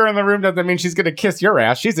 Just because you're in the room doesn't mean she's gonna kiss your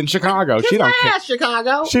ass. She's in Chicago. She don't care.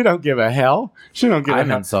 Chicago. She don't give a hell. She don't give a I'm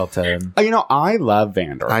hell. insulted. You know, I love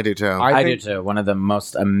Vander. I do too. I do think- too. One of the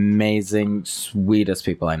most amazing, sweetest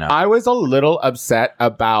people I know. I was a little upset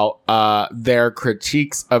about their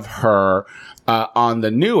critiques of her on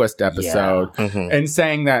the newest episode and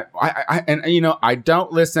saying that I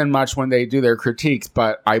don't listen much when they do their critiques,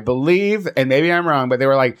 but I believe, and maybe I'm wrong, but they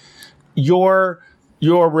were like, your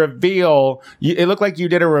reveal, it looked like you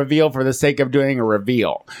did a reveal for the sake of doing a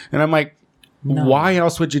reveal. And I'm like, why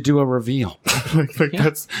else would you do a reveal?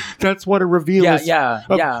 That's what a reveal is. Yeah.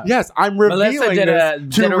 Yes, I'm revealing Melissa did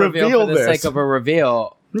this to a reveal reveal for the this. sake of a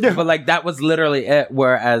reveal. Yeah. But like that was literally it.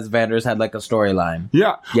 Whereas Vander's had like a storyline.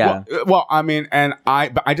 Yeah. Yeah. Well, I mean, and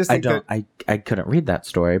but I just I think don't. I couldn't read that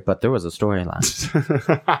story, but there was a storyline.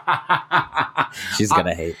 She's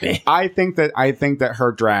gonna hate me. I think that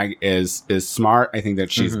her drag is smart. I think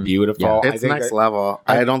that she's beautiful. Yeah. I It's think next that- level.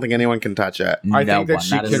 I don't think anyone can touch it. I no think that one,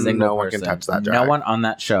 she not a can- single no one can person. touch that No drag. one on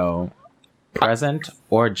that show, present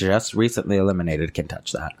or just recently eliminated, can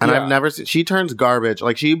touch that. And Yeah. I've never seen. She turns garbage.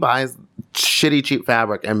 Like she buys shitty, cheap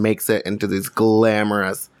fabric and makes it into these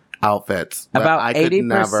glamorous outfits. that I About could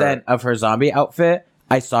 80% of her zombie outfit,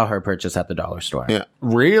 I saw her purchase at the dollar store. Yeah.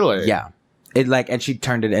 Really? Yeah. And she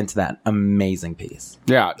turned it into that amazing piece.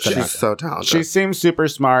 Yeah. She's so talented. She seems super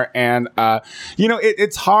smart, and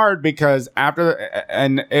it's hard because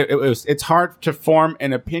it's hard to form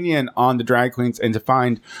an opinion on the drag queens and to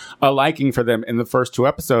find a liking for them in the first 2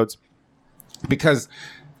 episodes because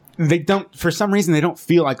they don't, for some reason, they don't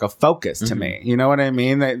feel like a focus to me. You know what I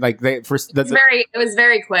mean? It was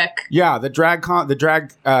very quick. Yeah, the drag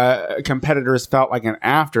competitors felt like an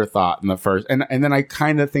afterthought in the first, and then I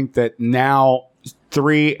kind of think that now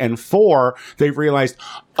 3 and 4 they've realized,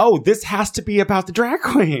 oh, this has to be about the drag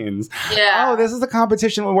queens. Yeah. Oh, this is a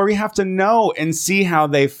competition where we have to know and see how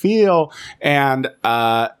they feel, and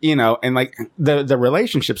and like the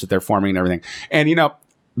relationships that they're forming and everything, and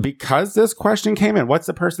because this question came in, what's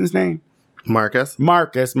the person's name? Marcus.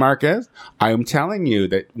 I am telling you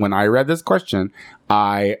that when I read this question,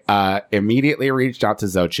 I immediately reached out to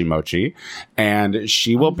Xochitl Mochi, and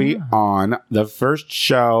she will be on the first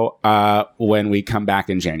show when we come back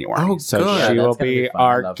in January. Oh, so good. she Yeah, will that's gonna be be fun. I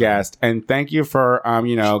our love guest. And thank you for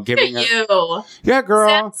giving us. You Yeah, girl.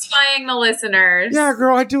 satisfying the listeners. Yeah,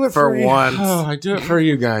 girl, I do it for, For you. once. Oh, I do it for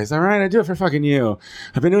you guys. All right, I do it for fucking you.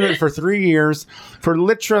 I've been doing it for 3 years for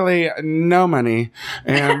literally no money,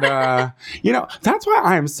 and that's why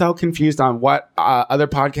I am so confused on what other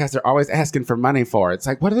podcasts are always asking for money for. It's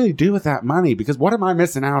like, what do they do with that money? Because what am I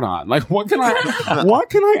missing out on? Like, what can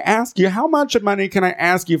I ask you? How much money can I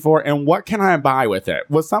ask you for, and what can I buy with it?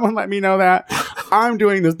 Will someone let me know that? I'm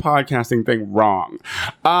doing this podcasting thing wrong.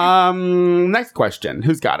 Next question.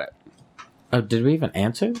 Who's got it? Oh, did we even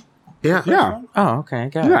answer? Yeah. Yeah. Oh, okay. I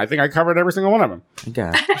got Yeah, it. I think I covered every single one of them. I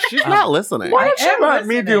got it. She's not listening. Why I don't you am let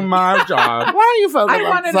me do listening. my job? Why are you focusing I on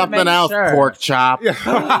wanted to something make else, sure. pork chop?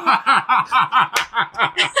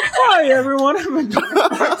 Hi, everyone. I'm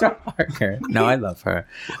Dr. Parker. No, I love her.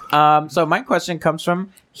 So my question comes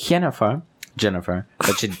from Jennifer.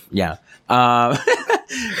 But she, yeah. Try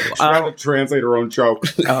to translate her own joke.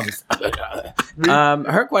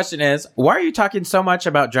 Her question is, why are you talking so much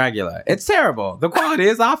about Dragula? It's terrible. The quality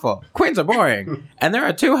is awful. Queens are boring. And there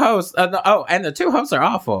are 2 hosts. And the 2 hosts are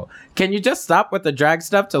awful. Can you just stop with the drag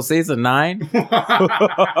stuff till season 9?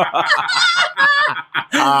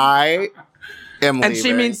 I am And she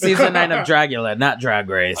leaving. means season 9 of Dragula, not Drag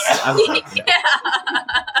Race.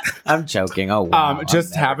 I'm joking. Oh, wow.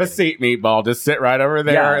 Just have a seat, Meatball. Just sit right over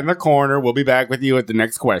there Yeah. in the corner. We'll be back with you at the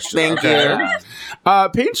next question. Thank okay? you.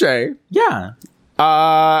 Pinche. Yeah.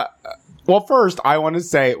 Well, first, I want to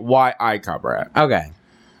say why I cover it. Okay.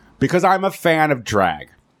 Because I'm a fan of drag.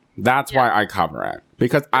 That's why I cover it.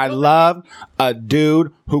 Because I love a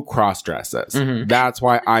dude who cross-dresses. That's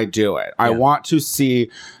why I do it. I want to see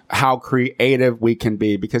how creative we can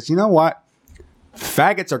be. Because you know what?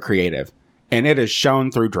 Faggots are creative. And it is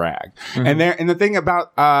shown through drag. And the thing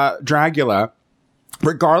about Dragula,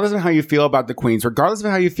 regardless of how you feel about the queens, regardless of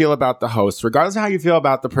how you feel about the hosts, regardless of how you feel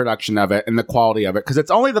about the production of it and the quality of it, because it's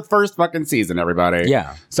only the first fucking season, everybody.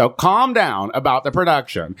 Yeah. So calm down about the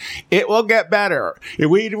production. It will get better. If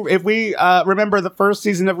we remember the first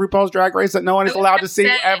season of RuPaul's Drag Race that no one is allowed to see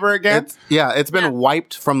ever again. It's been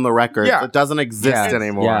wiped from the record. Yeah. It doesn't exist Yeah.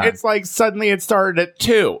 anymore. Yeah. It's like suddenly it started at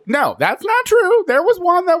 2. No, that's not true. There was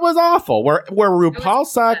one that was awful where RuPaul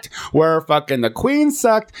sucked, where fucking the queen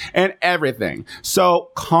sucked, and everything. So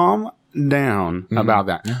calm down about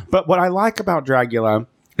that. But what I like about Dragula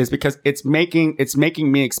is because it's making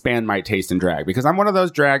me expand my taste in drag, because I'm one of those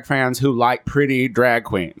drag fans who like pretty drag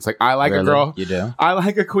queens. Like, I like a Really? girl. You do? I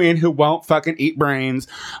like a queen who won't fucking eat brains,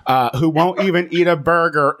 who won't even eat a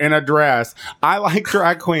burger in a dress. I like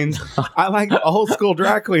drag queens. I like old school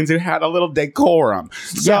drag queens who had a little decorum.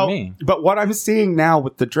 So, me. but what I'm seeing now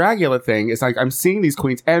with the Dragula thing is like, I'm seeing these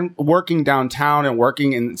queens and working downtown and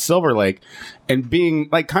working in Silver Lake and being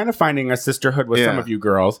like kind of finding a sisterhood with some Yeah. of you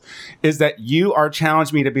girls, is that you are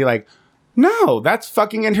challenged me to be like, no, that's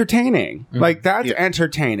fucking entertaining. Like, that's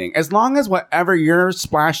entertaining. As long as whatever you're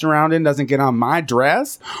splashing around in doesn't get on my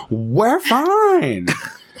dress, we're fine.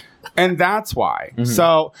 And that's why.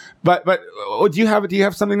 So, but do you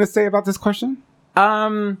have something to say about this question?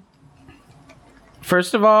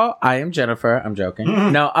 First of all, I am Jennifer. I'm joking.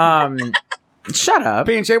 No, shut up.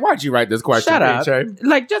 P&J, why'd you write this question? Shut up. P&J?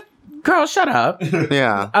 Like, just, girl, shut up.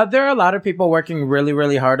 Yeah. There are a lot of people working really,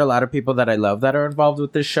 really hard. A lot of people that I love that are involved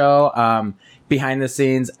with this show, behind the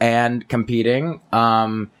scenes and competing.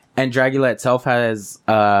 And Dragula itself has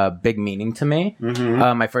a big meaning to me.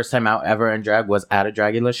 My first time out ever in drag was at a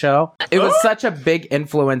Dragula show. It was such a big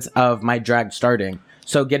influence of my drag starting.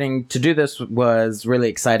 So getting to do this was really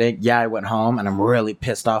exciting. Yeah, I went home and I'm really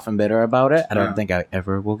pissed off and bitter about it. I don't think I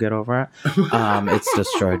ever will get over it. It's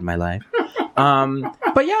destroyed my life.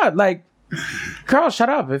 But yeah, like, girl, shut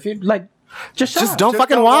up. If you like, just shut up. Don't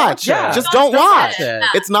fucking watch it. Yeah. Just don't watch it.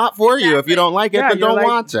 It's not for you. If you don't like it, then you're don't like-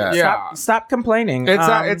 watch it. Yeah. Stop complaining. It's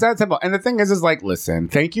that simple. And the thing is like, listen,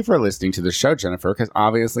 thank you for listening to the show, Jennifer, because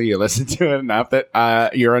obviously you listen to it enough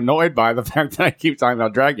that you're annoyed by the fact that I keep talking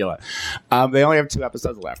about Dragula. They only have 2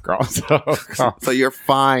 episodes left, girl. So you're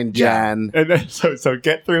fine, Jen. And then, so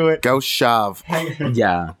get through it. Go shove.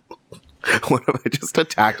 Yeah. What if I just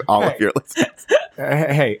attacked all of your listeners?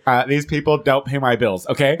 Hey, these people don't pay my bills,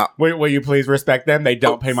 okay? Will you please respect them? They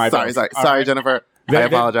don't pay my bills. Sorry, All sorry, right? Jennifer. They- I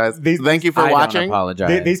apologize. Thank you for I don't watching.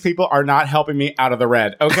 apologize. These people are not helping me out of the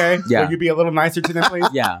red, okay? Yeah. Will you be a little nicer to them, please?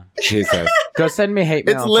 Yeah. Jesus. Go send me hate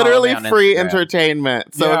mail. It's and follow literally me on free Instagram.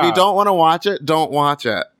 entertainment. So if Yeah. you don't want to watch it, don't watch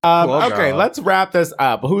it. Cool, Okay, girl. let's wrap this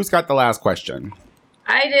up. Who's got the last question?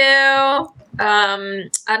 I do.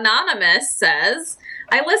 Anonymous says,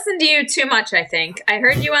 I listen to you too much, I think. I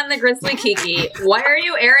heard you on the Grizzly Kiki. Why are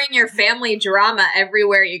you airing your family drama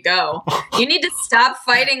everywhere you go? You need to stop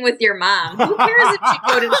fighting with your mom. Who cares if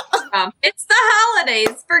she voted for Trump? It's the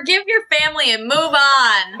holidays. Forgive your family and move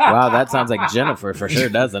on. Wow, that sounds like Jennifer for sure,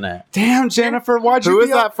 doesn't it? Damn, Jennifer, why'd you Who be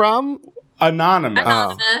is that from? anonymous?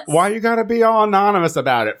 Anonymous. Why you gotta be all anonymous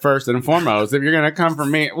about it first and foremost if you're gonna come from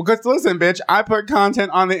me? Well, because listen, bitch, I put content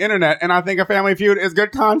on the internet and I think a Family Feud is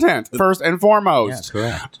good content first and foremost.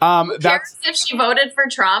 correct. Who That's cares if she voted for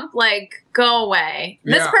Trump? Like, go away.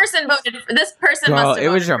 This Yeah. person voted for this person Girl, must have it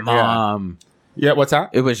was voted your for Trump. mom. yeah. What's that?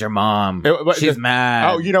 It was your mom. It- She's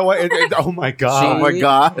mad. Oh, you know what? Oh my god. Oh my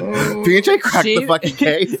god. PJ cracked She- the fucking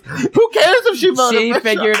case. Who cares if she voted She for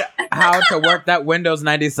figured how to work that Windows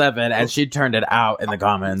 97 and she turned it out in the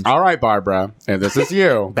comments. All right, Barbara, and this is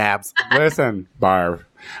you. Babs? Listen, Barb.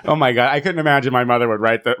 Oh my god, I couldn't imagine my mother would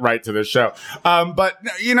write to this show. But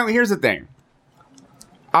you know, here's the thing.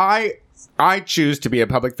 I choose to be a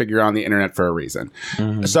public figure on the internet for a reason.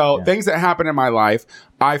 So things that happen in my life,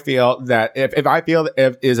 I feel that if I feel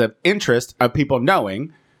if is of interest of people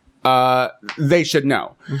knowing, they should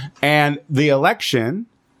know. And the election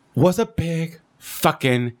was a big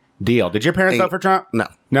fucking deal. Did your parents Hey, vote for Trump? No.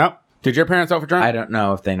 No. Did your parents vote for Trump? I don't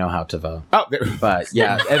know if they know how to vote. Oh, But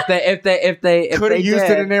yeah, if they could have used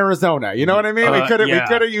did, it in Arizona. You know what I mean? We could have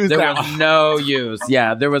used there that. was no use.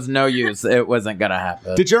 Yeah, there was no use. It wasn't gonna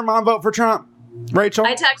happen. Did your mom vote for Trump, Rachel?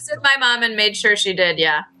 I texted my mom and made sure she did,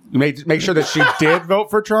 yeah. Make sure that she did vote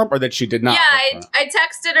for Trump or that she did not. Yeah, vote I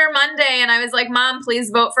texted her Monday and I was like, Mom, please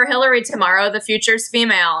vote for Hillary tomorrow. The future's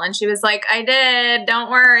female. And she was like, I did.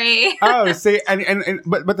 Don't worry. Oh, see,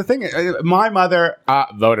 but the thing is, my mother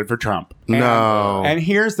voted for Trump. No. And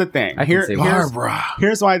here's the thing. I can see why.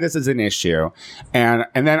 Here's why this is an issue. And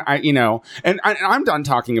then I'm done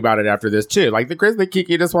talking about it after this too. Like the Grizzly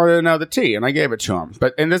Kiki just wanted to know the tea, and I gave it to him.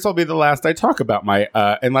 And this will be the last I talk about my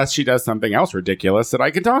unless she does something else ridiculous that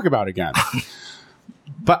I can talk about again.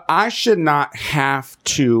 But I should not have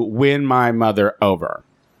to win my mother over.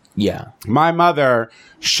 Yeah. My mother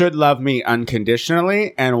should love me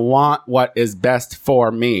unconditionally and want what is best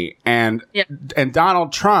for me. And Yeah. and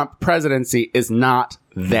Donald Trump presidency is not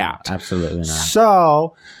that. Absolutely not.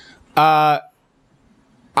 So,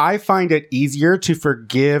 I find it easier to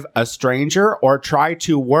forgive a stranger or try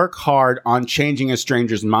to work hard on changing a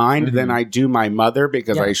stranger's mind than I do my mother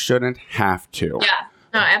because Yeah. I shouldn't have to. Yeah.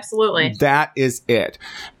 No, absolutely. That is it.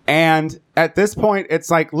 And at this point,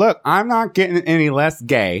 it's like, look, I'm not getting any less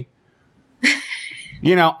gay.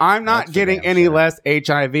 You know, I'm not That's for getting damn any sure. less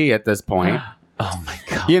HIV at this point. Oh my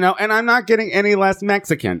god. You know, and I'm not getting any less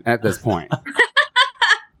Mexican at this point.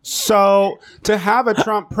 So to have a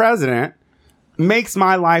Trump president makes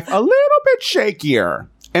my life a little bit shakier.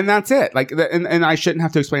 And that's it. Like, and I shouldn't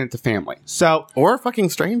have to explain it to family. So, Or fucking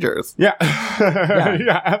strangers. yeah.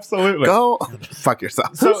 Yeah, absolutely. Go fuck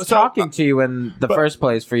yourself. Who's talking to you in the first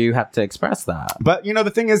place for you have to express that? But you know,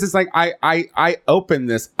 the thing is like I open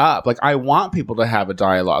this up. Like I want people to have a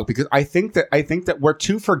dialogue because I think that we're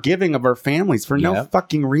too forgiving of our families for no Yep.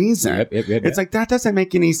 fucking reason. Yep. It's like that doesn't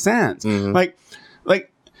make any sense. Mhm. Like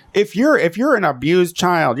if you're an abused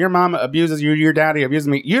child, your mom abuses you, your daddy abuses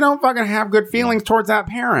me, you don't fucking have good feelings towards that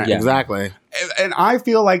parent. Yeah. Exactly. and I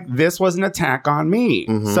feel like this was an attack on me.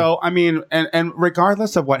 Mhm. So, I mean, and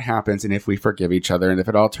regardless of what happens and if we forgive each other and if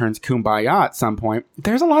it all turns kumbaya at some point,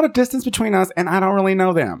 there's a lot of distance between us and I don't really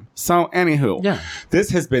know them. So, anywho, Yeah. this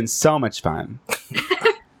has been so much fun.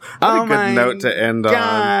 What a good note to end on.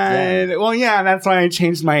 God. Well, yeah, that's why I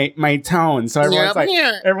changed my tone. So everyone's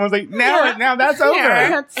like, now that's over.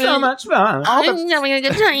 That's so much fun.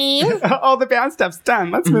 All the bad stuff's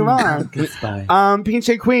done. Let's move on. Goodbye.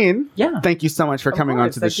 Pinche Queen. Yeah. Thank you so much for Of coming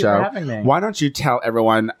course. onto the Thank you for show. having me. Why don't you tell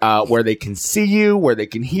everyone where they can see you, where they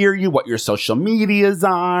can hear you, what your social medias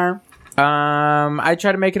are? I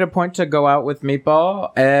try to make it a point to go out with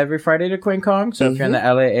Meatball every Friday to Queen Kong. So if you're in the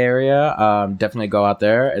LA area, definitely go out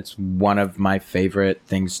there. It's one of my favorite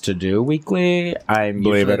things to do weekly. I'm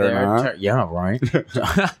Believe usually it or there not. yeah, right.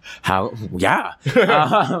 How? Yeah.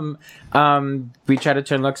 We try to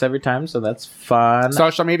turn looks every time, so that's fun.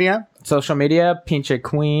 Social media? Social media: Pinche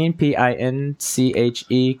Queen,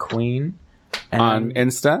 Pinche Queen. On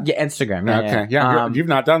Insta? Yeah, Instagram. Yeah, Okay. Yeah. Um, you've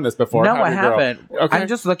not done this before. no, have I you, girl? haven't. Okay. I'm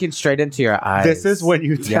just looking straight into your eyes. This is when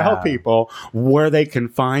you tell Yeah. people where they can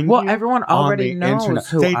find Well, you. everyone on already the knows internet.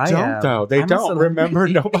 who They I don't, am. though. They I'm a don't. celebrity. Remember,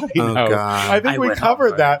 nobody Oh, knows. God. I think I we went covered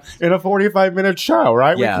over. that in a 45-minute show,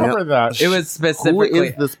 right? Yeah. We covered that. It was Who specifically.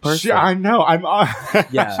 is this person? I know. I'm.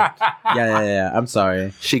 Yeah. I'm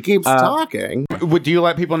sorry. She keeps talking. Would you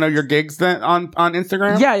let people know your gigs then on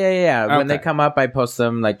Instagram? Yeah. When they Okay. come up, I post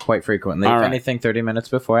them like quite frequently. All If right. anything, 30 minutes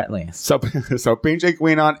before at least. So Pinche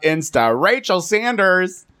Queen on Insta. Rachel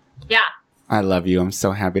Sanders. Yeah. I love you. I'm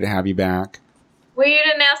so happy to have you back. Well, you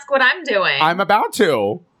didn't ask what I'm doing. I'm about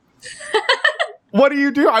to. What do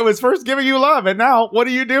you do? I was first giving you love, and now what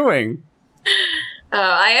are you doing?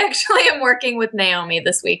 I actually am working with Naomi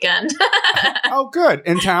this weekend. Oh, good.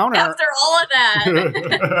 In town or After all of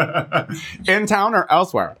that. in town or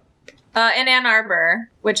elsewhere? In Ann Arbor,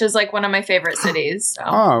 which is like one of my favorite cities. So.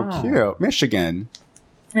 Oh, cute. Michigan.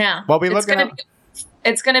 Yeah. Well, we It's looking gonna at.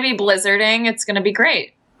 It's going to be blizzarding. It's going to be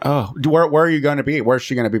great. Oh, where are you going to be? Where's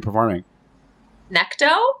she going to be performing?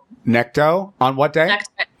 Necto? Necto on what day?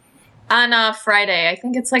 On Friday. I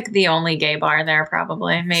think it's like the only gay bar there,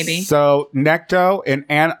 probably. Maybe. So Necto in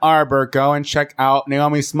Ann Arbor. Go and check out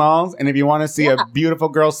Naomi Smalls. And if you want to see a beautiful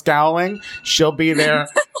girl scowling, she'll be there.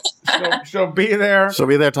 she'll be there. She'll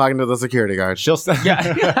be there talking to the security guard. She'll say.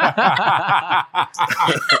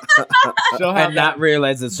 She'll have And not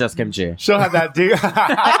realize it's just kimchi. She'll have that.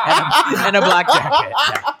 And a black jacket.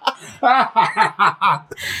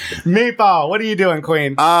 Meatball, what are you doing,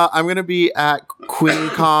 Queen? I'm gonna be at Queen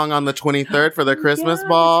Kong on the 23rd for the Christmas Yeah, it's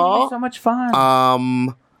ball. gonna be so much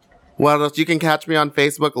fun. What else? You can catch me on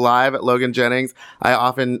Facebook Live at Logan Jennings. I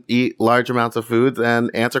often eat large amounts of foods and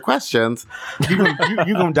answer questions. You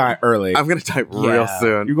gonna die early. I'm gonna die real Yeah.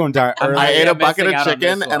 soon. You're gonna die early. I ate a I'm bucket missing of out on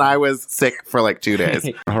chicken this and one. I was sick for like 2 days.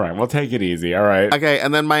 All right, we'll take it easy. All right. Okay,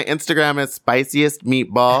 and then my Instagram is spiciest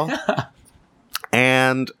meatball.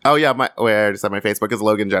 And I already said my Facebook is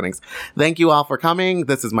Logan Jennings. Thank you all for coming.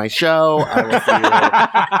 This is my show. I will see you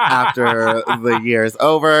after the year's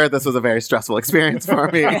over. This was a very stressful experience for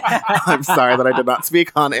me. I'm sorry that I did not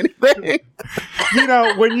speak on anything. You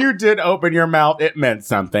know, when you did open your mouth, it meant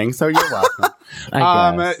something. So you're welcome.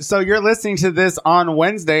 I guess. So you're listening to this on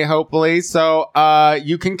Wednesday, hopefully. So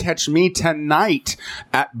you can catch me tonight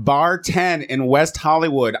at Bar 10 in West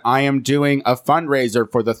Hollywood. I am doing a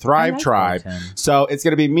fundraiser for the Thrive like Tribe. Bar 10. So it's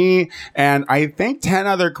going to be me and I think 10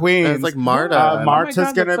 other queens. It's like Marta. Marta's Oh my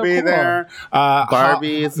God, going to that's so be cool. there.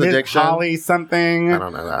 Barbie's Miss Addiction. Holly something. I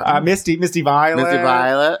don't know that. Misty Violet. Misty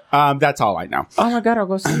Violet. That's all I know. Oh my God, I'll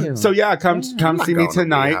go see you. So yeah, come see me going to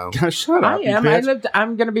tonight. Shut I up, am. bitch.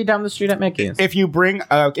 I'm gonna be down the street at Mickey's. If you bring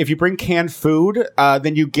canned food,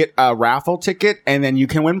 then you get a raffle ticket, and then you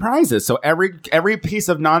can win prizes. So every piece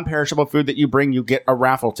of non-perishable food that you bring, you get a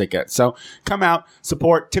raffle ticket. So come out,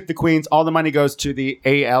 support, tip the queens. All the money goes to the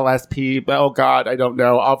ALSP. Oh God, I don't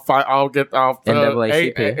know.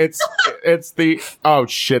 NAACP. It's the oh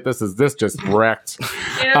shit. This just wrecked.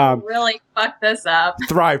 You really fucked this up.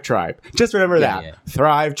 Thrive Tribe. Just remember that. Yeah.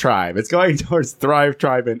 Thrive Tribe. It's going towards Thrive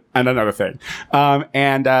Tribe and another thing.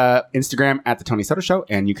 And Instagram at The Tony Soto Show.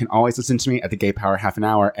 And you can always listen to me at the Gay Power Half an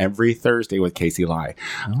Hour every Thursday with Casey Lai.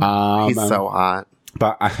 He's so hot.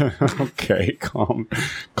 But okay, calm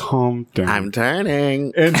down. I'm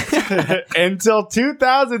turning. Until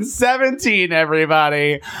 2017,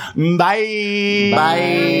 everybody. Bye.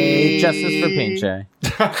 Bye. Justice for Pinche.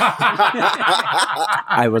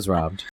 I was robbed.